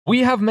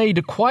We have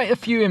made quite a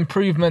few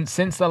improvements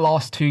since the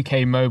last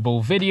 2K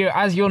Mobile video.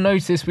 As you'll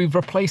notice, we've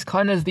replaced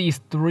kind of these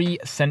three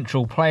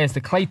central players. The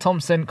Klay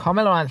Thompson,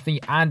 Carmelo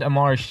Anthony, and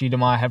Amari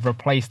Stoudemire have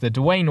replaced the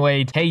Dwayne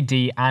Wade,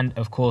 KD, and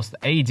of course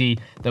the AD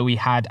that we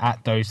had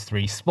at those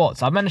three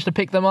spots. I've managed to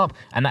pick them up,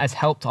 and that has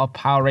helped our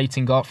power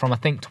rating go up from I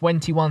think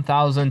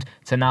 21,000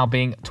 to now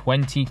being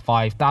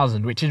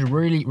 25,000, which is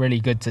really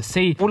good to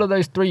see. All of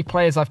those three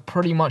players I've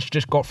pretty much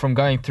just got from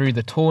going through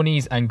the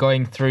tourneys and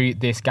going through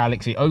this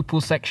Galaxy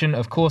Opal section.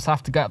 Of course, I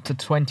have to get up to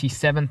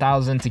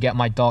 27,000 to get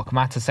my Dark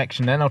Matter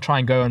section. Then I'll try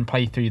and go and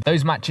play through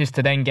those matches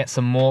to then get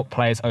some more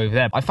players over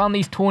there. I found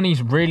these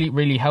tourneys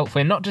really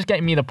helpful in not just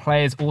getting me the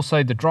players,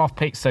 also the draft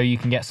picks so you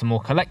can get some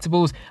more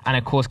collectibles, and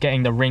of course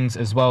getting the rings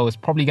as well is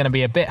probably going to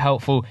be a bit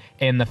helpful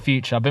in the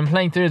future. I've been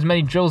playing through as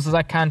many drills as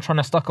I can, trying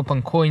to stock up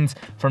on coins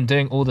from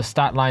doing all the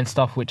stat line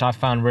stuff, which I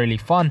found really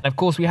fun. And of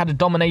course, we had a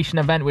domination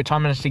event which I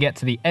managed to get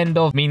to the end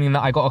of, meaning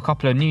that I got a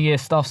couple of New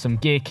Year's stuff, some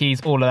gear keys,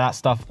 all of that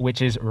stuff,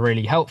 which is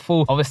really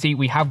helpful. Obviously,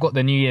 we have got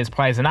the New Year's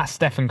players, and that's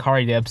Stephen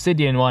Curry. The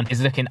Obsidian one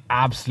is looking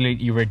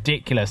absolutely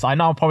ridiculous. I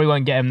know I probably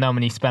won't get him no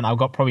money spent. I've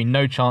got probably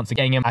no chance of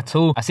getting him at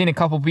all. I've seen a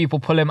couple people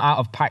pull him out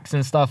of packs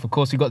and stuff. Of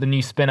course, we got the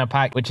new spinner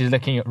pack, which is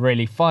looking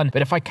really fun.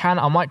 But if I can,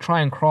 I might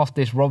try and craft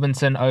this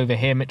Robinson over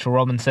here, Mitchell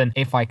Robinson,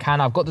 if I can.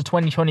 I've got the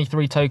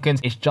 2023 tokens.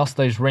 It's just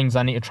those rings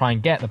I need to try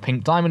and get, the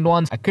pink diamond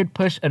ones. I could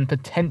push and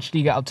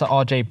potentially get up to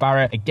RJ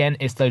Barrett. Again,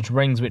 it's those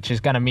rings, which is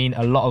going to mean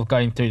a lot of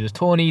going through the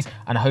tourneys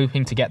and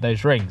hoping to get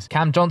those rings.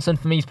 Cam Johnson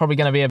for me is probably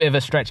going to be a bit of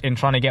a stretch in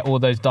trying to get all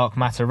those Dark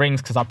Matter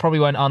rings, because I probably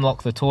won't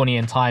unlock the tourney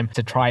in time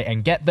to try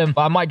and get them.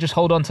 But I might just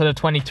hold on to the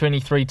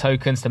 2023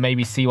 tokens to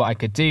maybe see what I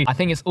could do. I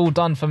think it's all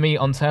done for me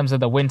on terms of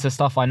the winter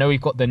stuff. I know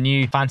we've got the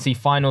new fancy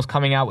finals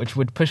coming out, which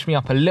would push me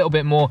up a little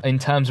bit more in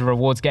terms of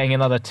rewards, getting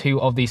another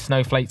 2 of these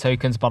snowflake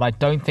tokens, but I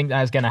don't think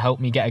that is going to help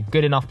me get a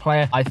good enough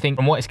player. I think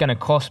from what it's going to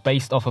cost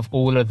based off of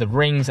all of the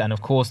rings and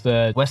of course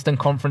the Western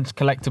Conference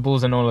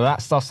collectibles and all of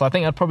that stuff, so I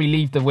think I'd probably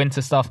leave the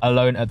winter stuff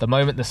alone at the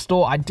moment. The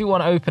store, I do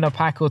want to open a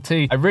pack or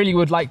two. I really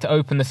would like to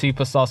open the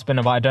Superstar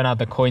Spinner, but I don't have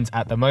the coins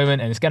at the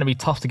moment, and it's going to be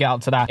tough to get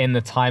up to that in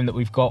the time that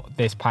we've got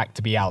this pack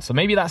to be out. So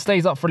maybe that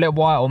stays up for a little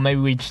while, or maybe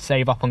we just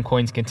save up on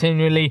coins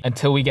continually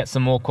until we get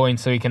some more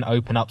coins so we can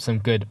open up some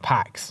good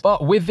packs.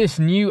 But with this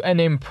new and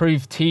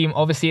improved team,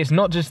 obviously it's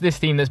not just this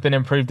team that's been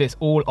improved, it's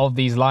all of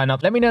these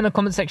lineups. Let me know in the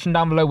comment section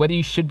down below whether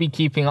you should be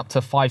keeping up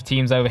to 5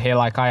 teams over here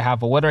like I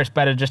have, or whether it's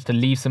better just to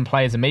leave some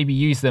players and maybe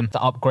use them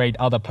to upgrade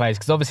other players,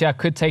 because obviously I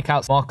could take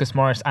out Marcus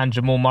Morris and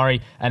Jamal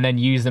Murray and then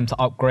use them to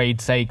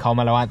upgrade, say,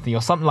 Carmelo Anthony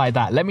or something like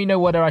that. Let me know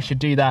whether I should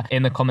do that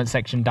in the comment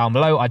section down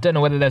below. I don't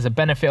know whether there's a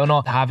benefit or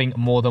not to having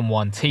more than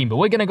one team, but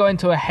we're going to go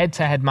into a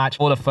head-to-head match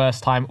for the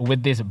first time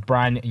with this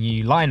brand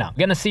new lineup. We're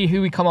going to see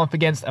who we come up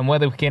against and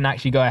whether we can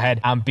actually go ahead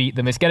and beat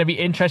them. It's going to be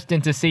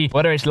interesting to see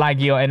whether it's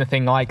laggy or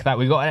anything like that.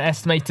 We've got an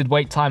estimated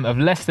wait time of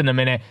less than a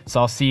minute,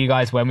 so I'll see you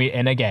guys when we're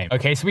in a game.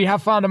 Okay, so we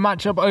have found a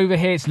matchup over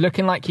here. It's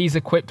looking like he's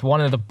equipped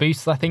one of the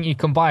boosts I think you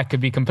can buy. I could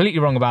be completely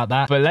wrong about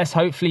that, but let's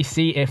hopefully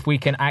see if we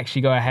can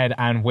actually go ahead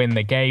and win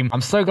the game.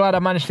 I'm so glad I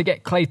managed to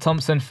get Klay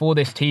Thompson for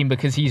this team,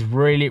 because he's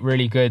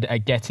really good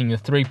at getting the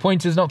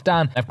 3-pointers knocked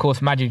down. Of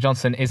course, Magic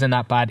Johnson isn't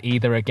that bad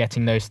either at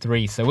getting those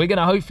 3s, so we're going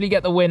to hopefully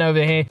get the win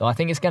over here. Though I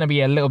think it's going to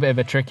be a little bit of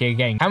a trickier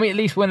game. Can we at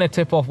least win a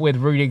tip-off with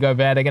Rudy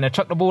Gobert? They're going to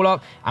chuck the ball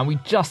up, and we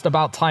just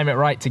about time it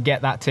right to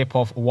get that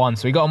tip-off one.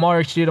 So we got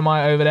Amari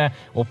Stoudemire over there.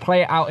 We'll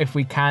play it out if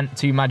we can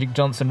to Magic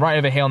Johnson right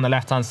over here on the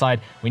left-hand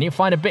side. We need to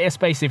find a bit of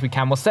space if we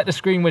can. We'll set the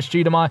screen with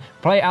Stoudemire,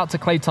 play it out to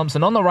Klay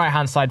Thompson on the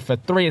right-hand side for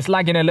 3. It's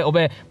lagging a little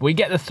bit, but we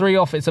get the 3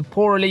 off. It's a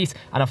poor release,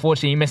 and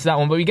unfortunately he misses that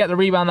one, but we get the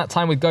rebound that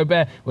time with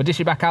Gobert. We'll dish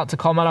it back out to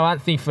Carmelo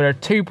Anthony for a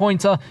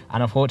 2-pointer,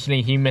 and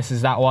unfortunately he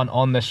misses that one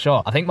on the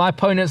shot. I think my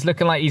opponent's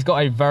looking like he's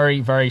got a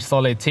very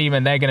solid team,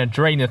 and they're going to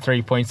drain the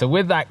 3-pointer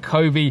with that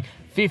Kobe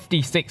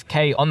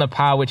 56k on the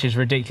power, which is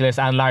ridiculous,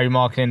 and Larry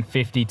Marketing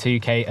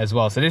 52k as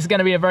well. So this is going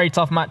to be a very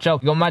tough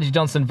matchup. We got Magic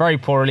Johnson, very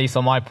poor release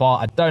on my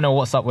part. I don't know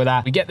what's up with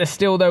that. We get the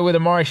steal though with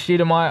Amari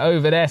Stoudemire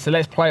over there, so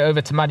let's play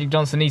over to Magic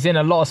Johnson. He's in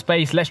a lot of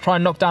space. Let's try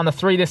and knock down the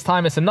 3 this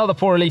time. It's another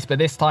poor release, but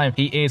this time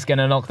he is going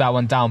to knock that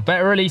one down.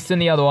 Better release than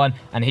the other one,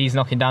 and he's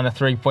knocking down the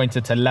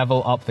 3-pointer to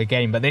level up the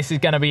game. But this is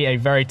going to be a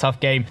very tough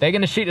game. They're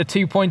going to shoot the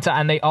 2-pointer,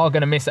 and they are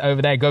going to miss it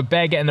over there.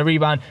 Gobert getting the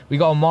rebound. We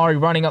got Amari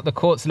running up the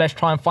court, so let's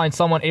try and find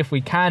someone if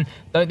we can.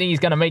 Don't think he's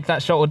going to make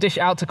that shot. We'll dish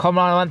it out to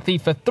Carmelo Anthony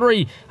for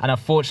 3, and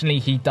unfortunately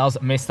he does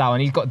miss that one.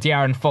 He's got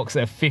De'Aaron Fox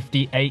at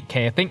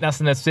 58k. I think that's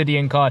an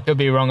Obsidian card. Could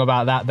be wrong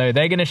about that though.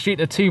 They're going to shoot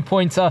the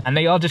 2-pointer, and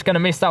they are just going to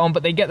miss that one,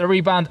 but they get the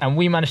rebound, and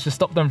we managed to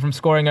stop them from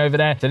scoring over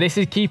there. So this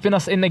is keeping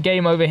us in the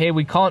game over here.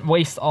 We can't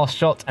waste our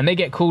shot, and they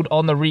get called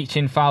on the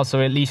reach-in foul, so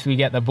at least we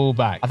get the ball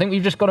back. I think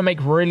we've just got to make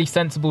really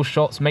sensible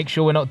shots, make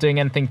sure we're not doing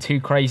anything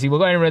too crazy. We're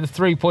going with a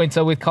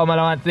 3-pointer with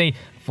Carmelo Anthony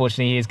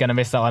Fortunately, he is going to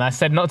miss that one. I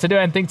said not to do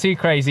anything too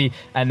crazy,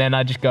 and then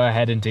I just go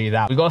ahead and do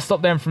that. We've got to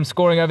stop them from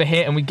scoring over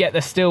here, and we get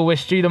the steal with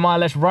Stoudemire.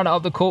 Let's run it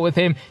up the court with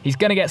him. He's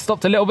going to get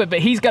stopped a little bit, but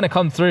he's going to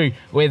come through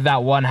with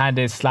that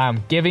one-handed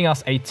slam, giving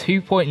us a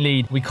 2-point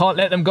lead. We can't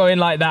let them go in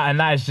like that, and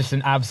that is just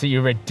an absolutely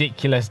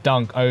ridiculous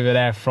dunk over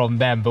there from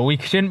them, but we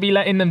shouldn't be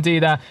letting them do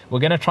that. We're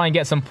going to try and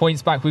get some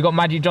points back. We've got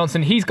Magic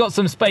Johnson. He's got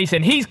some space,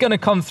 and he's going to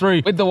come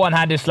through with the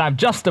one-handed slam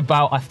just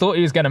about. I thought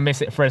he was going to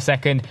miss it for a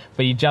second,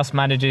 but he just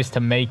manages to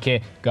make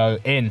it go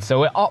in. So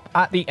we're up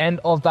at the end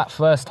of that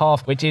first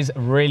half, which is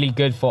really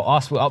good for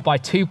us. We're up by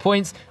 2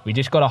 points. We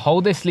just got to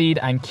hold this lead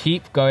and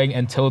keep going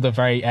until the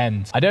very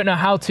end. I don't know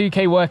how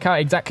 2K work out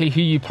exactly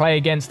who you play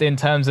against in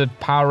terms of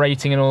power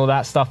rating and all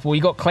that stuff. We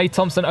got Klay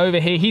Thompson over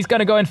here. He's going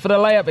to go in for the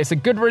layup. It's a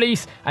good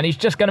release, and he's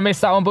just going to miss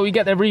that one, but we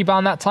get the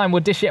rebound that time.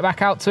 We'll dish it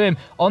back out to him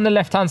on the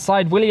left-hand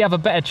side. Will he have a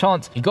better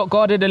chance? He got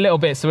guarded a little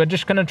bit, so we're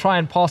just going to try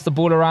and pass the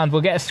ball around.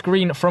 We'll get a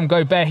screen from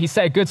Gobert. He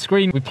set a good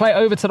screen. We play it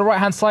over to the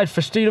right-hand side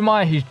for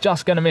Stoudemire, who's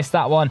just going to miss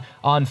that one.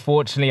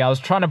 Unfortunately, I was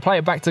trying to play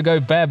it back to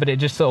Gobert, but it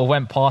just sort of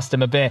went past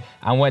him a bit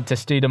and went to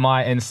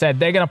Stoudemire instead.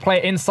 They're going to play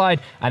it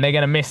inside, and they're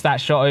going to miss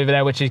that shot over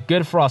there, which is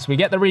good for us. We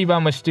get the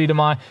rebound with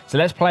Stoudemire, so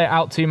let's play it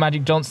out to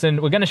Magic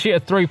Johnson. We're going to shoot a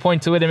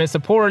three-pointer with him. It's a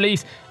poor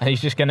release, and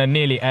he's just going to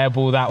nearly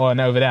airball that one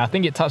over there. I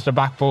think it touched the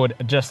backboard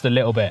just a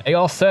little bit. They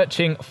are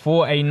searching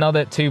for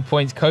another 2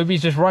 points.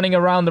 Kobe's just running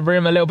around the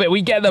rim a little bit.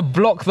 We get the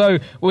block, though,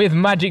 with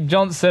Magic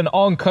Johnson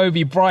on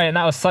Kobe Bryant.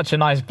 That was such a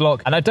nice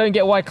block, and I don't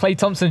get why Klay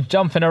Thompson's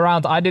jumping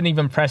around. I didn't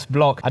even press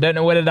block. I don't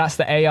know whether that's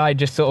the AI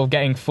just sort of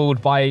getting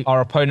fooled by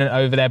our opponent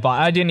over there, but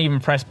I didn't even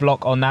press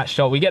block on that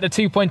shot. We get the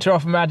 2-pointer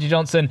off of Magic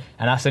Johnson,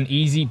 and that's an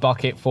easy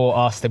bucket for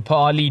us to put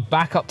our lead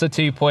back up to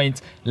 2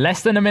 points.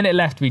 Less than a minute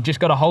left. We just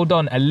got to hold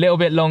on a little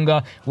bit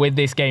longer with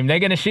this game. They're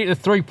going to shoot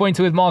the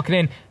 3-pointer with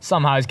marketing.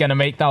 Somehow he's going to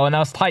make that one. That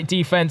was tight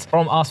defense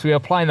from us. We were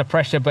applying the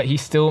pressure, but he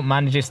still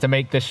manages to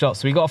make the shot.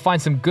 So we got to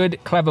find some good,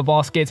 clever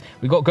baskets.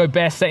 We got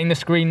Gobert setting the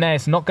screen there.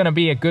 It's not going to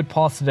be a good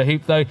pass to the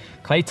hoop, though.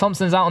 Klay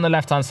Thompson's out on the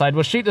left-hand side.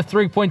 We'll shoot the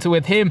 3-pointer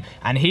with him,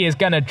 and he is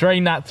going to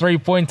drain that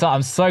 3-pointer.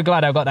 I'm so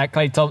glad I got that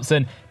Klay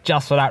Thompson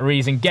just for that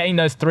reason, getting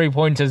those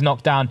 3-pointers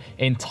knocked down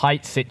in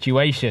tight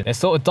situation. They're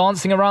sort of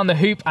dancing around the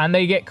hoop, and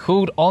they get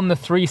called on the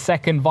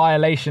 3-second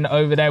violation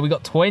over there. We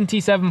got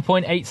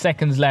 27.8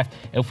 seconds left.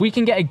 If we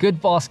can get a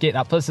good basket,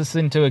 that puts us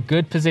into a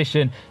good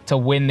position to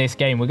win this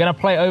game. We're going to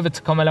play over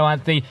to Carmelo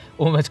Anthony.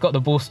 Almost got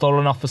the ball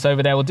stolen off us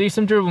over there. We'll do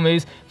some dribble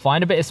moves,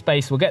 find a bit of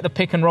space. We'll get the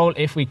pick and roll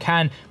if we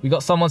can. We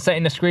got someone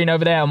setting the screen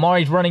over there.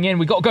 Amari's running in.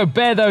 We got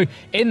Gobert, though,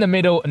 in the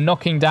middle,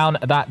 knocking down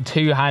that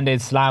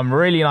two-handed slam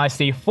really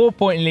nicely.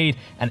 4-point lead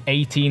and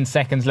 18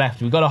 seconds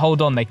left. We've got to hold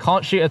on. They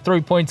can't shoot a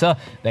 3-pointer.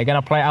 They're going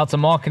to play it out to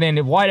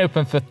marketing. Wide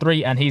open for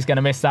 3, and he's going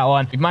to miss that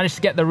one. We've managed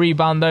to get the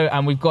rebound, though,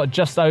 and we've got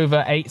just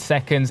over 8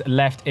 seconds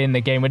left in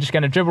the game. We're just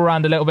going to dribble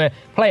around a little bit,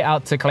 play it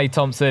out to Klay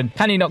Thompson.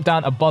 Can he knock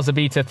down a buzzer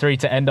beater 3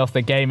 to end off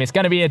the game? It's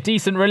going to be a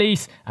decent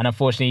release, and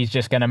unfortunately, he's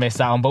just going to miss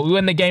that one. But we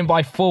win the game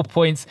by 4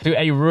 points to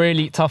a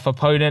really tough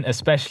opponent,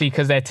 especially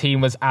because their team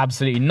was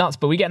absolutely nuts.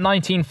 But we get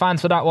 19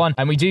 fans for that one,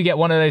 and we do get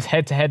one of those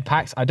head-to-head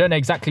packs. I don't know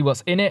exactly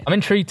what's in it. I'm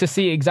intrigued to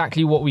see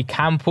exactly what we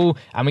can pull,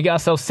 and we get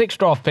ourselves 6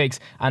 draft picks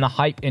and a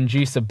hype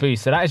inducer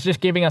boost. So that is just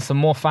giving us some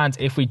more fans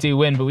if we do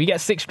win, but we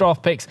get 6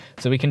 draft picks,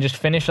 so we can just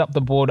finish up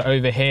the board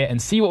over here and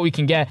see what we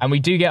can get. And we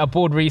do get a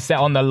board reset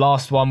on the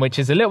last one, which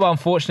is a little bit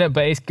unfortunate,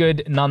 but it's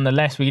good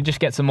nonetheless. We can just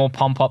get some more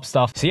pump up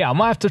stuff. So yeah, I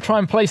might have to try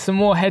and play some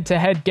more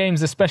head-to-head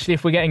games, especially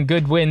if we're getting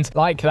good wins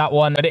like that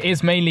one, but it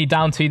is mainly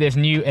down to this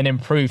new and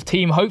improved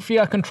team. Hopefully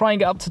I can try and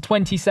get up to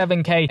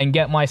 27k and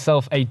get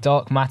myself a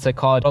Dark Matter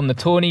card on the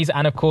tourneys,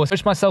 and of course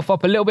push myself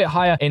up a little bit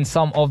higher in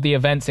some of the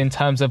events in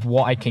terms of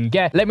what I can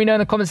get. Let me know in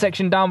the comment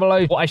section down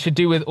below what I should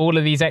do with all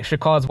of these extra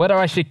cards, whether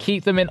I should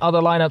keep them in other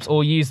lineups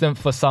or use them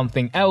for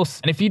something else.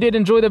 And if you did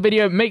enjoy the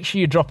video, make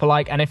sure you drop a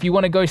like, and if you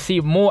want to go see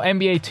more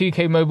NBA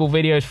 2K mobile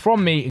videos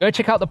from me, go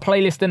check out the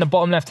playlist in the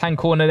bottom left hand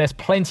corner. There's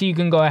plenty you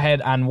can go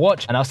ahead and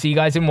watch, and I'll see you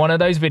guys in one of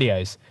those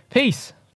videos. Peace.